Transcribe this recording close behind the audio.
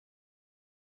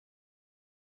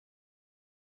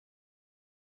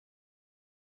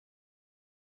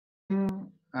We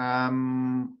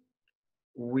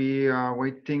are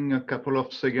waiting a couple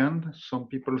of seconds. Some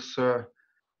people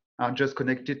are just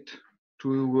connected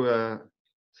to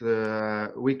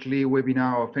the weekly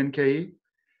webinar of NKE.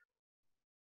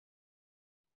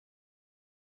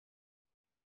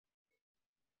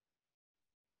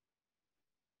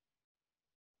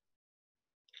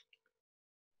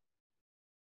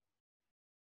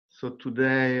 So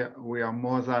today we are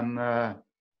more than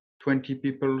 20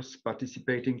 people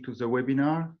participating to the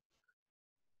webinar.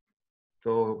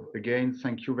 So again,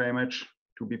 thank you very much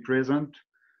to be present.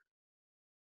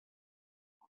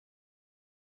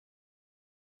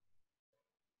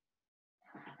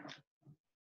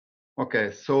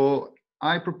 Okay, so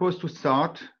I propose to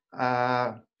start.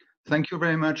 Thank you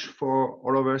very much for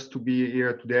all of us to be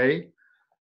here today.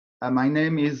 My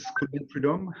name is Colin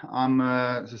Freedom. I'm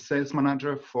the sales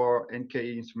manager for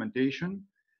NKE Instrumentation.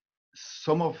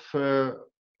 Some of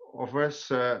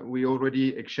us, we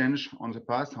already exchanged on the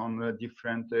past on a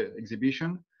different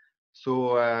exhibition.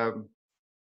 So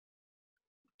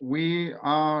we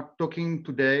are talking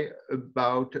today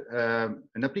about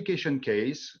an application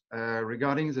case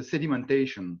regarding the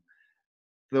sedimentation.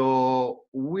 So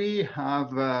we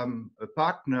have a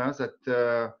partner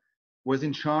that was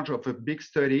in charge of a big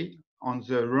study on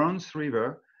the Rance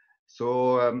River.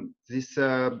 So this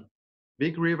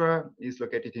big river is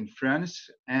located in France,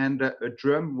 and a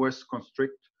drum was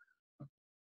constructed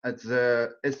at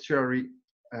the estuary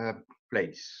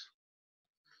place.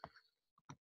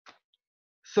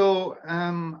 So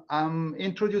I'm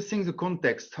introducing the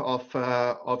context of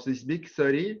this big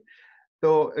study.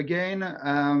 So again,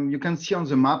 you can see on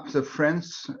the map the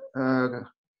France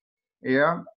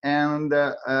here, and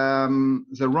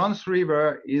the Rance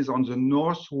River is on the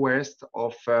northwest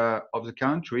of the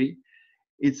country.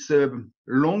 It's a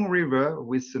long river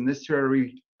with an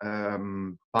estuary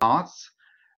parts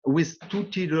with 2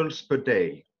 tidals per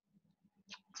day.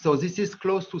 So this is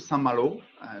close to Saint-Malo,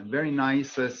 a very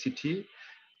nice city,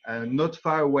 not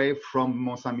far away from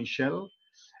Mont-Saint-Michel.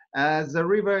 The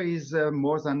river is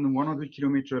more than 100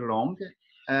 kilometers long,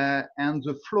 and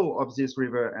the flow of this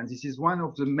river, and this is one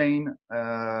of the main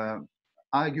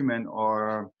argument,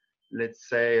 or let's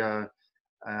say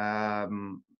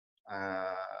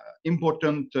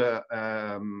important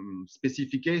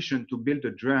specification to build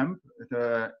a drum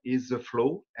is the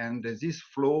flow, and this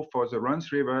flow for the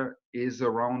Rance River is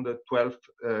around 12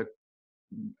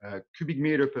 cubic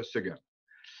meter per second.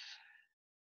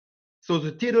 So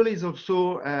the tidal is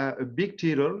also a big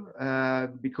tidal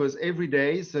because every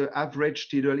day the average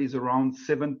tidal is around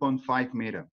 7.5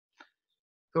 meter.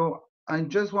 So I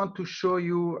just want to show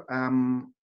you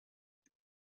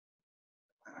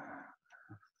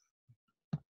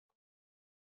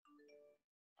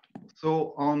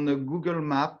so on the Google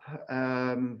map,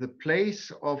 the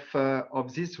place of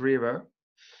this river.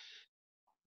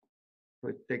 So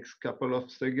it takes a couple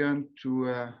of seconds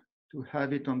to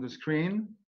have it on the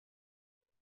screen.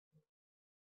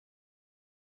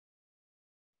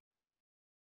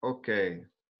 Okay,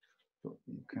 so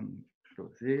you can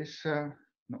close this.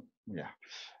 No, yeah,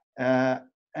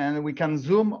 and we can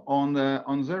zoom on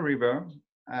the river,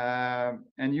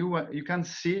 and you can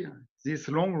see this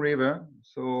long river.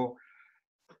 So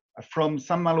from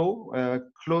Saint-Malo,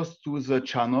 close to the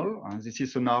channel, this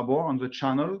is an harbor on the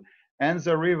channel, and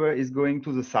the river is going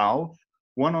to the south,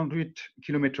 100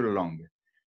 kilometers long,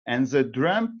 and the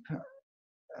drum.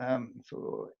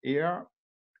 So here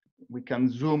we can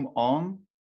zoom on.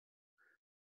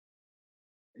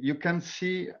 You can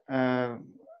see, no,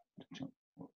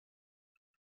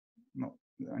 no,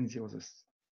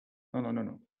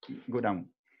 go down.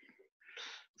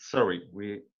 Sorry,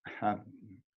 we have,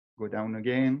 go down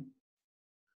again,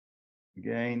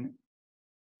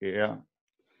 here.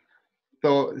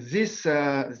 So this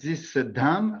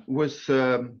dam was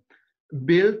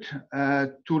built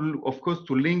to, of course,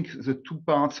 to link the 2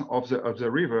 parts of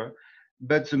the river,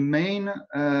 but the main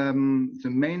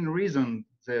reason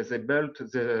they built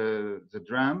the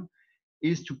dam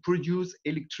is to produce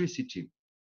electricity.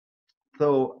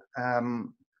 So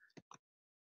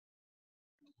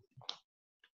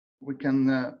we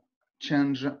can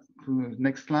change to the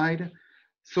next slide.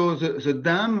 So the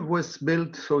dam was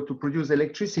built so to produce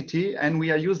electricity, and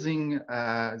we are using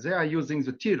they are using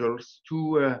the tidals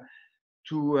to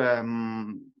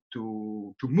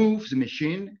move the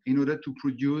machine in order to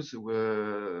produce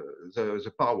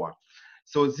the power.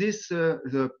 So this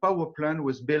the power plant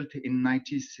was built in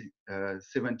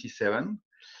 1977.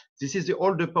 This is the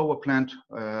older power plant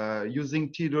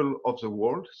using tidal of the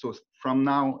world. So from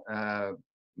now,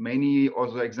 many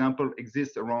other examples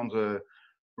exist around the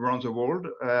world,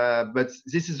 but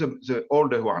this is the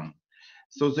older one.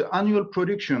 So the annual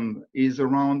production is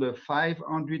around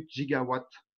 500 gigawatt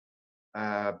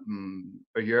a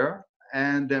year,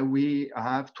 and we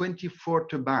have 24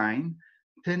 turbines,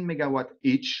 10 megawatt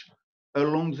each,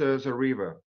 along the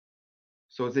river.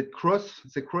 So they cross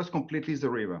completely the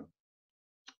river.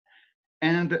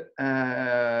 And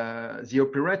the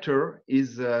operator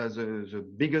is the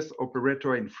biggest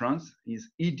operator in France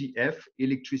is EDF,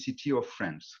 Electricity of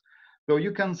France. So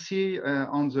you can see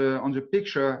on the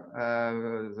picture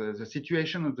the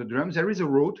situation of the drum. There is a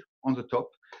road on the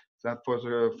top that for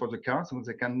the cars, so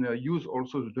they can use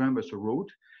also the drum as a road.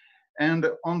 And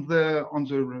on the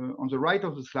right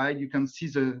of the slide, you can see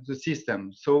the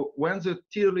system. So when the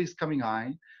tidal is coming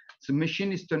high, the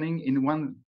machine is turning in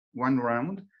one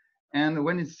round. And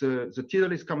when the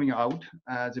tidal is coming out,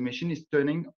 the machine is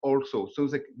turning also, so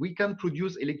that we can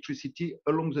produce electricity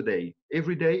along the day,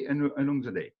 every day and along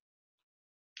the day.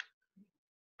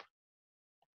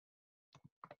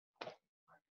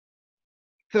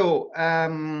 So,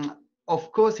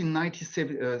 of course, in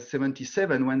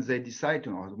 1977, when they decided,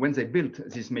 or when they built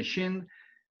this machine,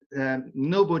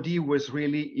 nobody was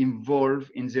really involved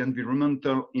in the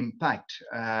environmental impact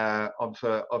of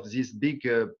this big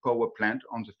power plant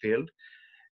on the field.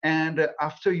 And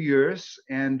after years,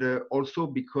 and also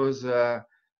because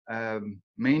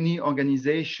many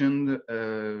organizations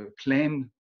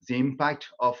claim the impact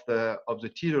of the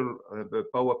tidal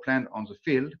power plant on the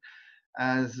field,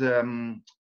 as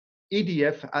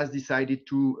EDF has decided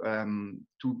to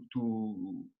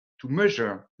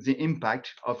measure the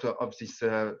impact of this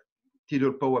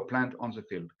tidal power plant on the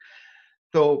field.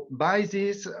 So by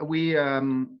this, we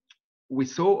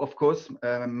saw, of course,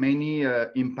 many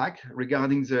impact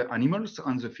regarding the animals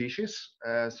and the fishes.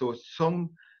 So some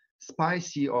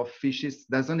species of fishes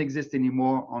doesn't exist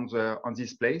anymore on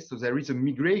this place. So there is a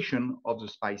migration of the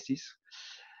species.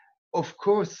 Of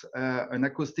course, an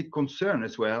acoustic concern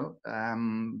as well.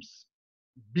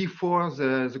 Before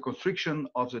the construction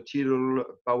of the tidal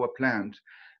power plant,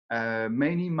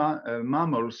 many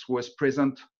mammals was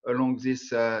present along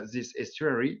this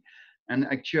estuary, and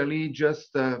actually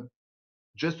just a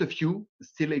few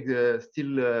still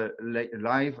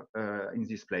alive in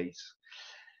this place.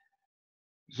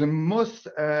 The most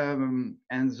and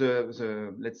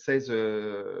let's say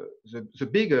the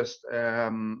biggest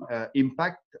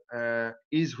impact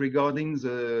is regarding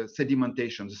the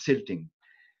sedimentation, the silting.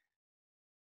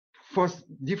 For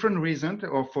different reasons,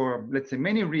 or for, let's say,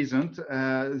 many reasons,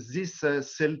 this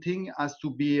silting has to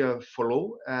be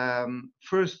followed.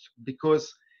 First,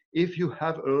 because if you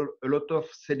have a lot of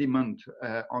sediment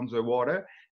on the water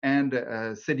and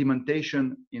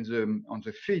sedimentation on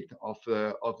the feet of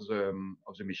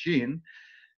the machine,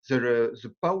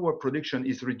 the power production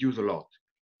is reduced a lot.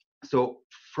 So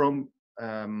for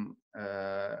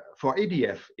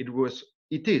EDF,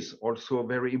 it is also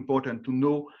very important to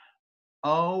know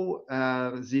how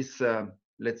this,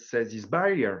 let's say, this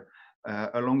barrier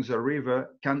along the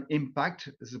river can impact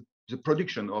the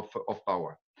production of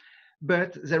power.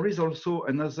 But there is also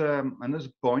another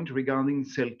point regarding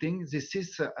silting. This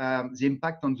is the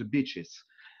impact on the beaches.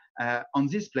 On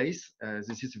this place,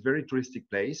 this is a very touristic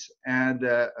place, and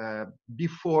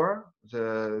before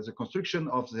the construction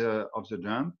of the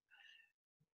dam,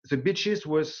 the beaches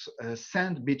was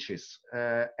sand beaches,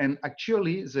 and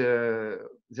actually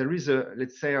there is a,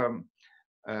 let's say,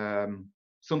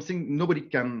 something nobody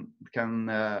can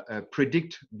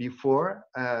predict before.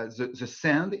 The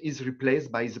sand is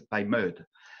replaced by mud.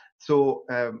 So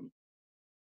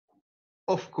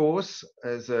of course,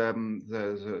 the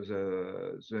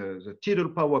tidal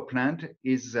power plant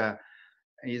is the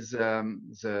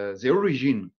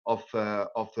origin of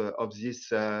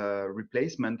this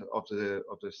replacement of the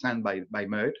sand by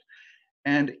mud,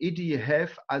 and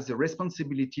EDF has the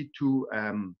responsibility to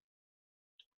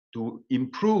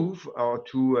improve or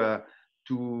to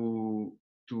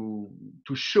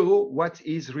show what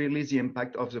is really the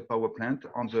impact of the power plant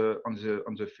on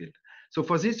the field. So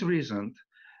for this reason,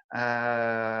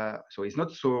 so it's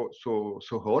not so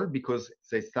old, because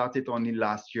they started only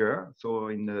last year. So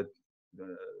in the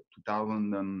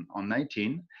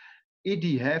 2019,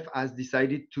 EDF has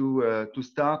decided to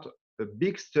start a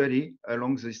big study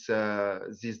along this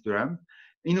dam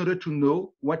in order to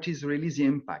know what is really the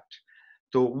impact.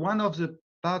 So one of the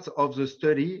parts of the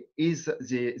study is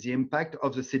the impact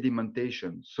of the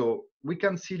sedimentation. So we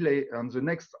can see on the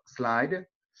next slide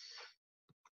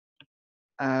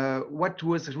what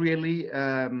was really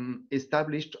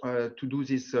established to do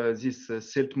this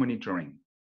silt monitoring.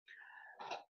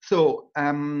 So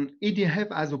EDF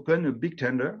has opened a big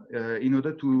tender in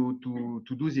order to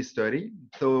do this study.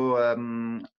 So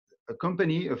a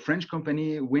company, a French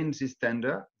company, wins this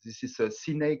tender. This is a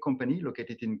Cine company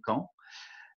located in Caen,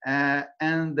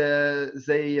 and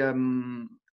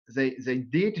they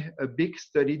did a big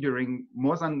study during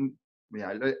more than,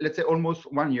 yeah, let's say almost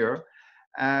 1 year,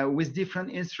 with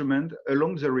different instruments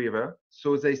along the river.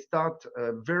 So they start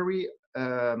very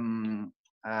far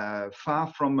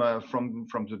from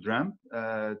the dam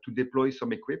to deploy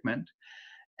some equipment,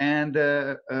 and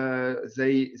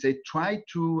they try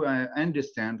to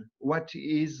understand what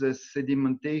is the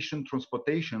sedimentation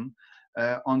transportation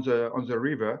on the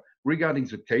river regarding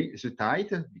the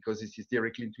tide, because this is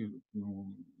directly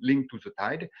linked to the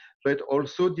tide, but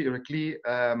also directly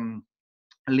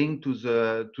linked to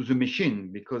the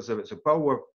machine, because the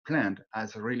power plant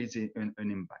has really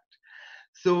an impact.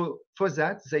 So for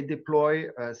that, they deploy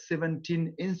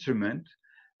 17 instruments.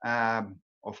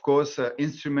 Of course,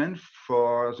 instrument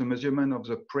for the measurement of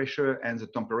the pressure and the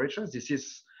temperature. This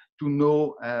is to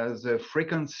know the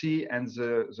frequency and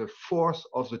the force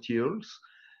of the tiles.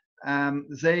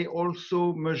 They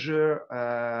also measure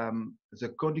the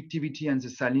conductivity and the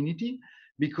salinity,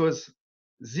 because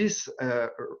this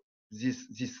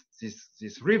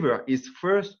river is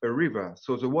first a river.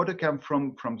 So the water comes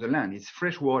from the land, it's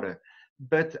fresh water.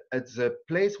 But at the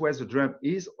place where the drum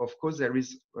is, of course, there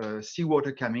is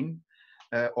seawater coming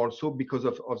also because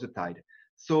of the tide.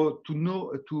 So to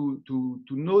know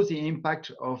the impact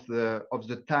of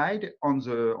the tide on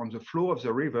the flow of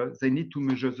the river, they need to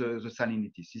measure the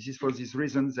salinity. This is for this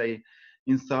reason they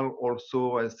install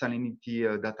also a salinity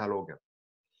data logger.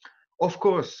 Of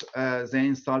course, they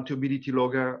install turbidity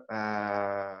logger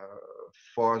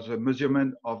for the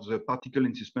measurement of the particle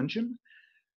in suspension,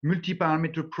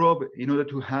 multi-parameter probe in order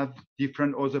to have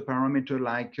different other parameters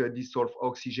like dissolved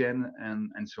oxygen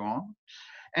and so on.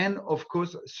 And of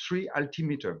course, 3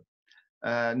 altimeter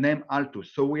named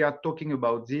Altus. So we are talking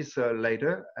about this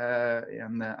later,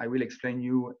 and I will explain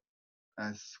you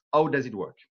how does it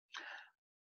work.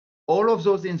 All of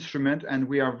those instruments, and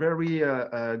we are very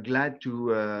glad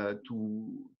to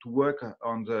work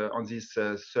on this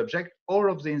subject. All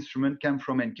of the instruments came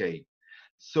from NK.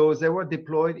 So they were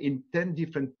deployed in 10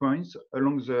 different points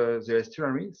along the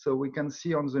estuary. So we can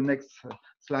see on the next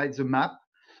slide the map.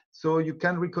 So you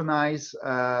can recognize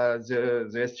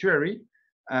the estuary.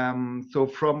 So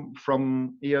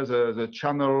from here, the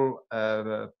channel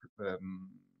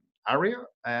area,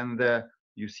 and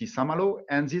you see Saint-Malo,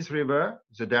 and this river,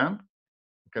 the dam,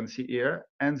 you can see here,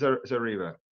 and the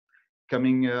river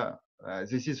coming.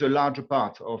 This is a larger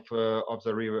part of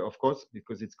the river, of course,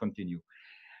 because it's continued.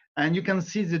 And you can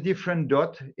see the different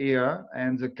dot here,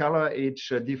 and the color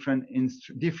each different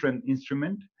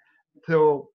instrument.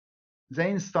 So they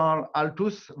install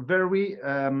Altus very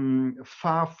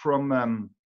far from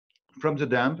the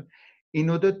dam, in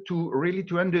order to really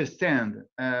to understand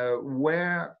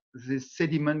where the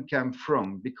sediment came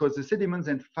from, because the sediment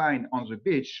they find on the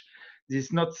beach, this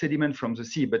is not sediment from the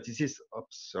sea, but this is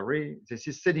this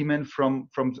is sediment from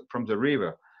the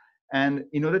river. And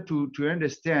in order to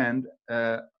understand,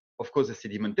 of course, the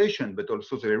sedimentation, but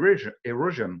also the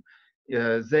erosion,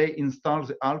 they install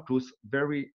the Altus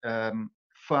very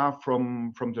far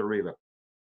from the river.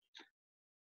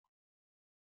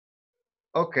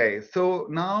 Okay, so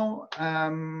now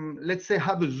let's say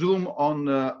have a zoom on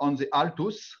the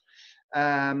Altus.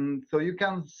 So you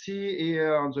can see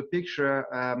here on the picture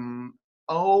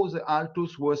how the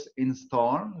Altus was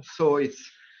installed. So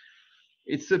it's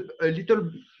a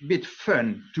little bit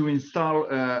fun to install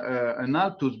an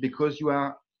Altus, because you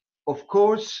are, of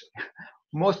course,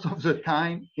 most of the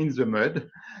time in the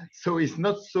mud. So it's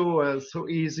not so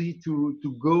easy to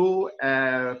go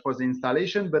for the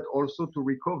installation, but also to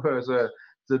recover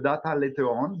the data later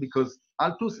on, because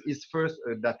Altus is first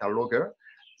a data logger.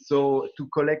 So to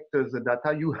collect the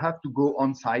data, you have to go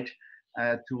on site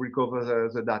to recover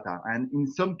the data. And in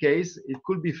some case, it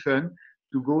could be fun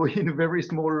to go in a very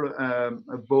small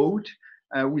boat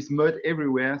with mud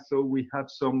everywhere. So we have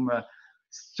some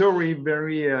story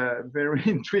very very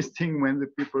interesting when the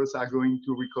people are going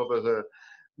to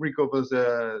recover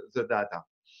the data.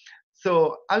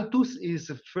 So Altus is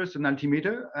first an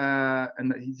altimeter,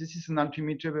 and this is an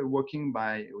altimeter working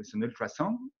with an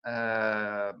ultrasound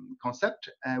concept.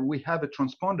 We have a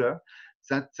transponder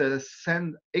that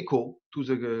send echo to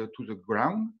the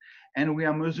ground, and we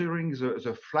are measuring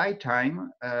the flight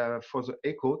time for the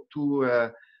echo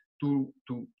to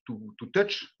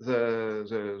touch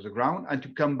the ground and to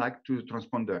come back to the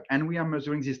transponder. And we are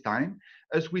measuring this time.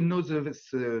 As we know the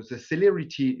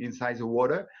celerity inside the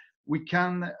water, we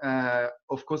can,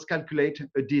 of course, calculate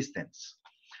a distance.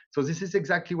 So this is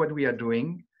exactly what we are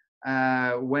doing.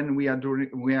 when we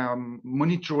are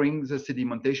monitoring the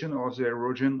sedimentation or the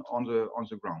erosion on the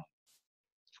ground.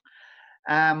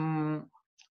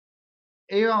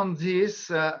 Here on this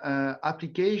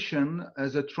application,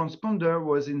 the transponder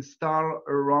was installed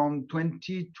around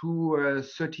 20 to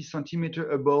 30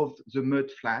 centimeters above the mud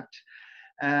flat.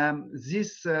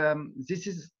 This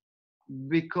is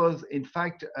because, in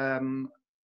fact,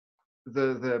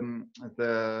 the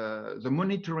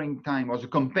monitoring time or the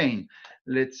campaign,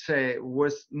 let's say,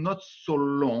 was not so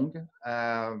long,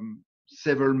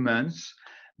 several months.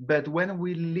 But when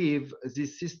we leave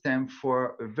this system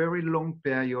for a very long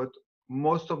period,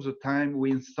 most of the time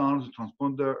we install the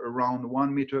transponder around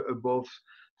 1 meter above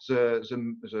the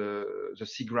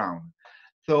sea ground.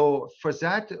 So for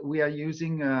that, we are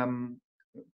using a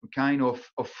kind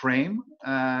of frame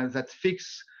that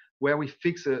fix where we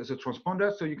fix the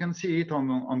transponder. So you can see it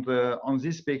on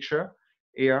this picture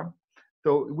here.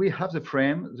 So we have the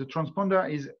frame. The transponder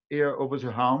is here over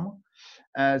the arm.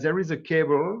 There is a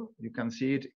cable, you can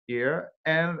see it here,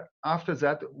 and after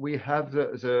that we have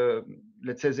the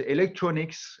let's say the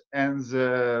electronics and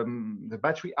the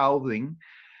battery housing,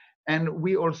 and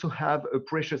we also have a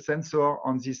pressure sensor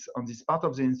on this part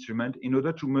of the instrument in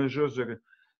order to measure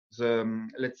the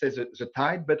let's say the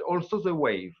tide, but also the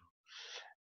wave.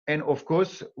 And of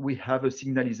course we have a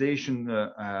signalization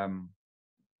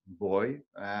buoy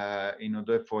in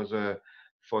order for the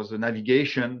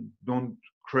navigation. Don't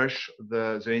crush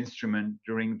the instrument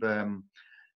during the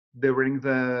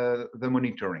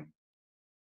monitoring.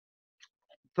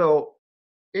 So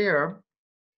here,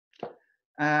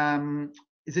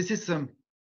 this is a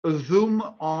zoom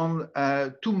on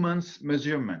 2 months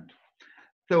measurement.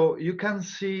 So you can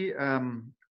see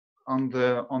on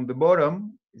the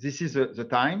bottom, this is the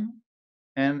time,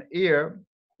 and here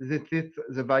this is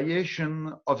the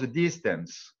variation of the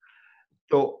distance.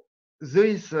 So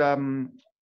this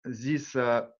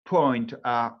point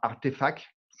are artifact.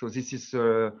 So this is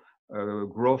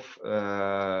growth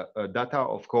data,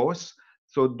 of course.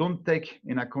 So don't take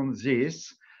in account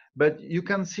this, but you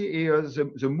can see here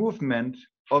the movement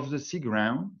of the sea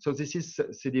ground. So this is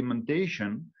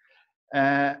sedimentation,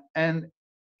 and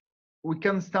we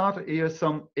can start here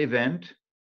some event,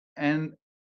 and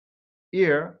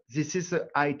here this is a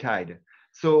high tide.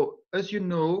 So as you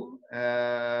know,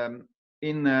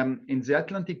 in the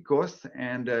Atlantic coast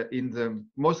and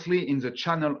mostly in the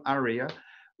channel area,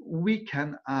 we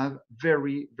can have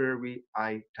very, very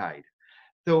high tide.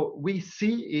 So we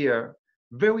see here,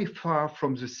 very far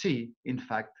from the sea, in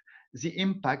fact, the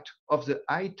impact of the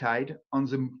high tide on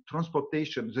the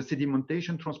transportation, the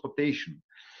sedimentation transportation.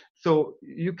 So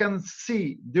you can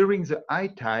see during the high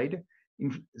tide,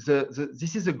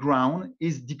 this is the ground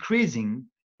is decreasing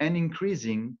and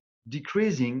increasing,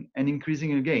 decreasing and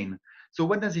increasing again. So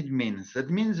what does it mean?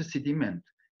 That means the sediment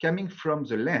coming from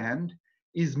the land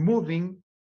is moving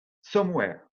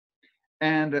somewhere.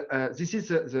 And this is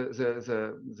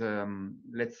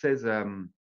let's say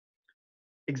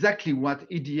exactly what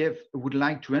EDF would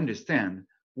like to understand.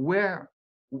 Where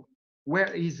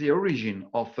is the origin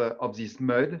of this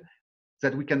mud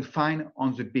that we can find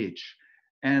on the beach?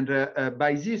 And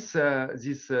by this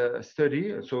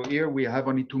study, so here we have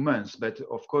only 2 months, but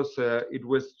of course it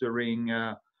was during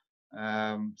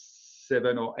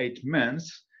 7 or 8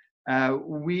 months.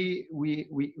 We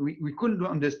couldn't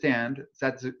understand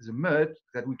that the mud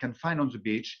that we can find on the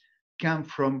beach come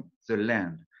from the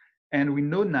land. And we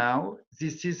know now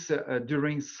this is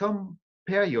during some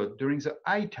period, during the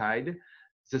high tide,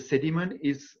 the sediment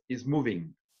is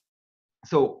moving.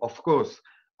 So of course,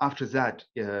 after that,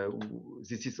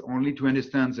 this is only to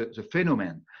understand the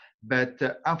phenomenon. But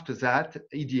after that,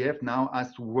 EDF now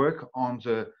has to work on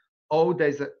how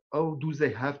do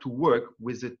they have to work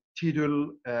with the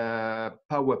tidal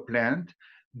power plant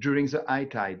during the high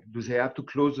tide? Do they have to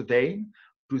close the vein?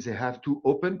 Do they have to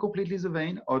open completely the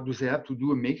vein? Or do they have to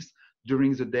do a mix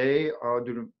during the day, or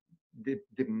during the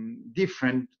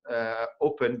different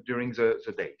open during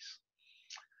the days?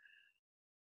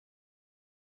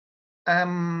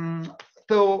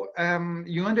 So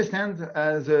you understand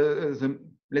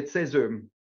let's say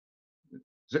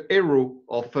the hero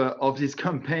of this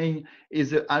campaign is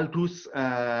the Altus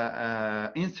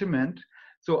instrument.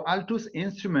 So Altus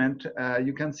instrument,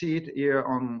 you can see it here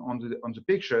on the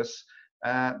pictures.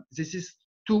 This is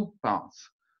 2 parts.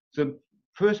 The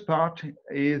first part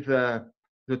is the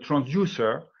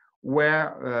transducer,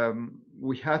 where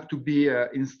we have to be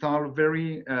installed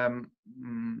very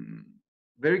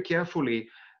carefully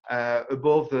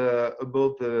above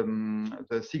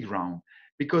the sea ground,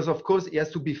 because of course it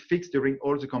has to be fixed during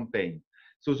all the campaign.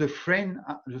 So the frame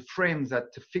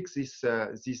that fixes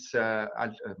this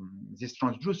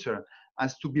transducer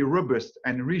has to be robust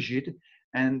and rigid,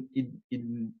 and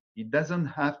it doesn't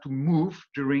have to move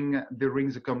during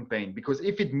the campaign, because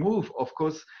if it moves, of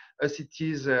course, as it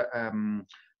is a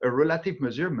relative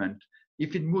measurement,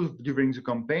 if it moves during the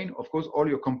campaign, of course, all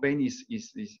your campaign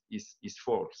is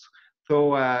false.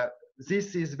 So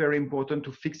this is very important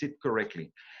to fix it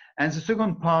correctly. And the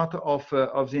second part of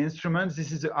the instruments,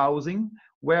 this is the housing,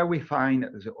 where we find,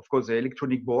 of course, the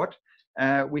electronic board.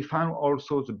 We found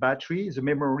also the battery, the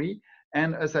memory,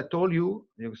 and as I told you,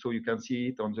 so you can see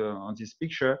it on this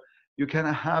picture, you can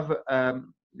have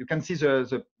you can see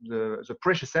the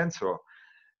pressure sensor,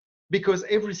 because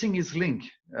everything is linked.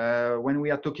 When we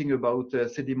are talking about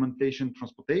sedimentation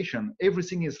transportation,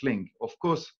 everything is linked. Of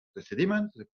course, the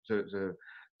sediment,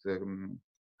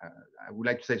 I would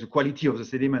like to say the quality of the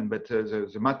sediment, but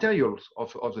the materials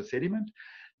of the sediment,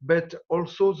 but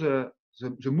also the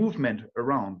movement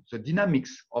around, the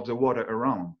dynamics of the water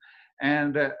around.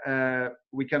 And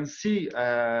we can see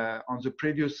on the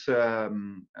previous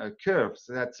curves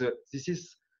that this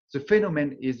is the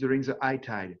phenomenon is during the high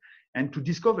tide. And to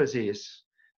discover this,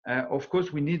 of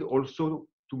course, we need also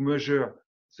to measure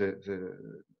the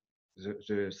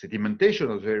sedimentation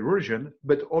or the erosion,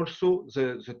 but also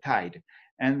the tide.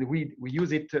 And we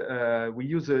use it. We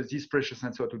use this pressure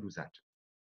sensor to do that.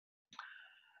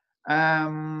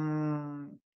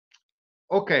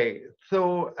 Okay,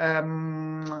 so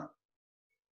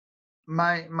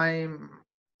my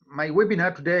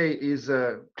webinar today is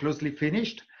closely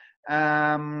finished.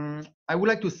 I would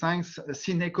like to thank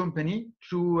Cine Company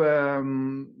to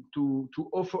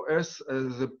offer us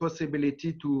the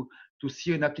possibility to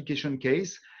see an application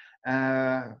case.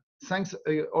 Thanks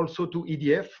also to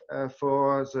EDF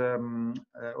for the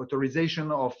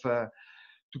authorization of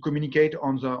to communicate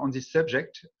on this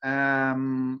subject.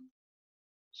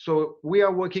 So we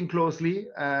are working closely.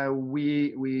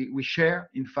 We share,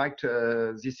 in fact,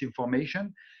 this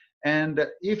information. And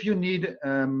if you need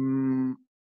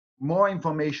more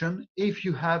information, if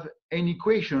you have any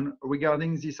question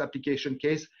regarding this application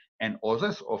case and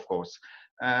others, of course,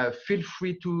 feel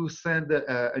free to send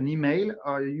an email,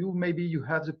 or maybe you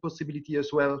have the possibility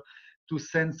as well to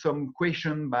send some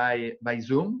question by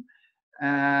Zoom.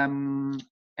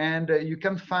 And you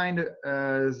can find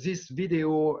this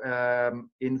video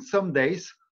in some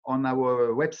days on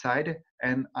our website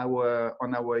and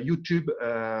on our YouTube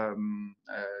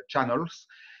channels.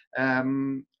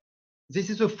 This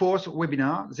is the fourth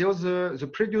webinar. The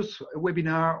previous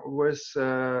webinar was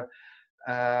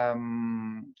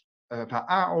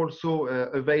are also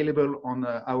available on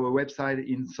our website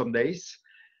in some days.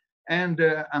 And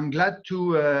I'm glad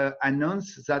to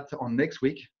announce that on next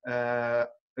week,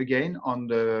 again on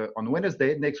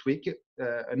Wednesday next week,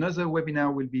 another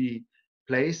webinar will be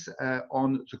placed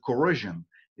on the corrosion.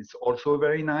 It's also a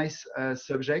very nice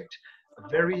subject,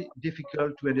 very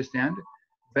difficult to understand,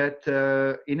 but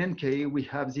in NK we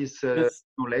have this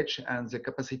knowledge and the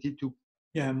capacity to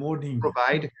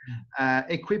provide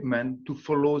equipment to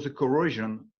follow the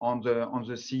corrosion on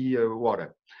the sea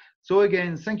water. So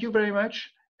again, thank you very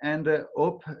much, and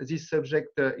hope this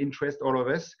subject interests all of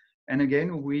us. And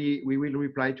again, we will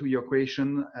reply to your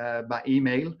question by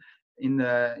email in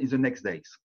the next days.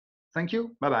 Thank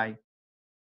you. Bye-bye.